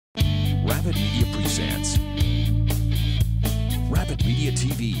Rapid Media presents Rapid Media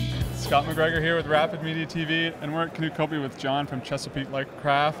TV. Scott McGregor here with Rapid Media TV, and we're at Canoecopia with John from Chesapeake Light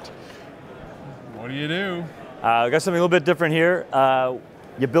Craft. What do you do? We got something a little bit different here.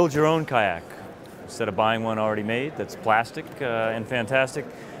 You build your own kayak instead of buying one already made that's plastic and fantastic.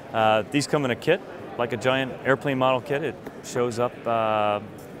 These come in a kit, like a giant airplane model kit. It shows up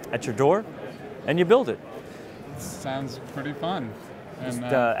at your door, and you build it. Sounds pretty fun. And,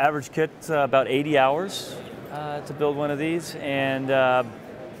 average kit about 80 hours to build one of these, and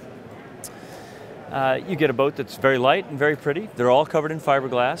you get a boat that's very light and very pretty. They're all covered in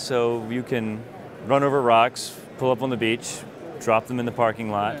fiberglass, so you can run over rocks, pull up on the beach, drop them in the parking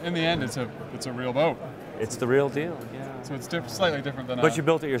lot. in the end, it's a real boat. It's the real deal. Yeah. So it's slightly different than. But you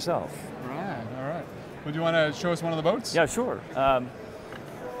built it yourself. Right. All right. Would you want to show us one of the boats? Yeah, sure.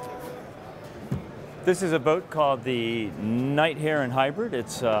 This is a boat called the Night Heron Hybrid.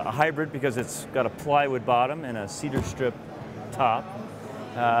 It's a hybrid because it's got a plywood bottom and a cedar strip top.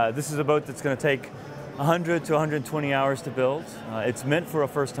 This is a boat that's going to take 100 to 120 hours to build. It's meant for a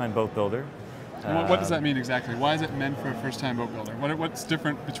first-time boat builder. What does that mean exactly? Why is it meant for a first-time boat builder? What's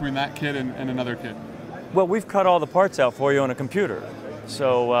different between that kit and another kit? Well, we've cut all the parts out for you on a computer.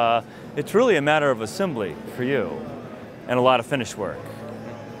 So it's really a matter of assembly for you and a lot of finish work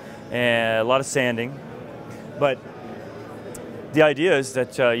and a lot of sanding. But the idea is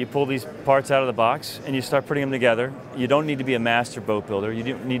that you pull these parts out of the box and you start putting them together. You don't need to be a master boat builder. You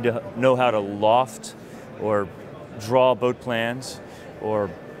don't need to know how to loft or draw boat plans or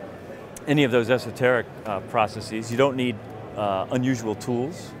any of those esoteric processes. You don't need unusual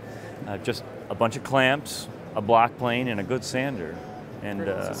tools, just a bunch of clamps, a block plane, and a good sander. And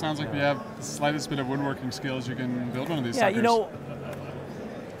so it sounds like you have the slightest bit of woodworking skills. You can build one of these. Yeah, suckers. you know,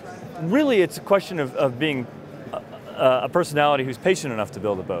 really it's a question of being a personality who's patient enough to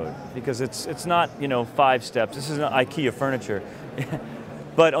build a boat, because it's not, you know, 5 steps. This isn't IKEA furniture.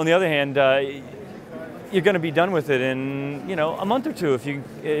 But on the other hand, you're going to be done with it in, you know, a month or two if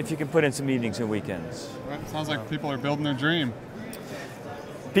you can put in some evenings and weekends. It sounds like people are building their dream.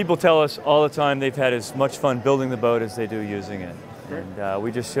 People tell us all the time they've had as much fun building the boat as they do using it. And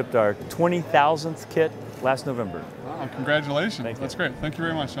we just shipped our 20,000th kit last November. Wow, congratulations. That's great. Thank you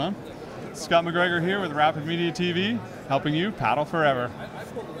very much, Sean. Scott McGregor here with Rapid Media TV, helping you paddle forever.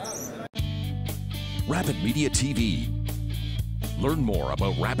 Rapid Media TV. Learn more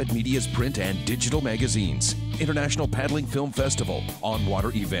about Rapid Media's print and digital magazines, International Paddling Film Festival,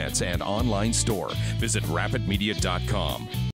 on-water events, and online store. Visit rapidmedia.com.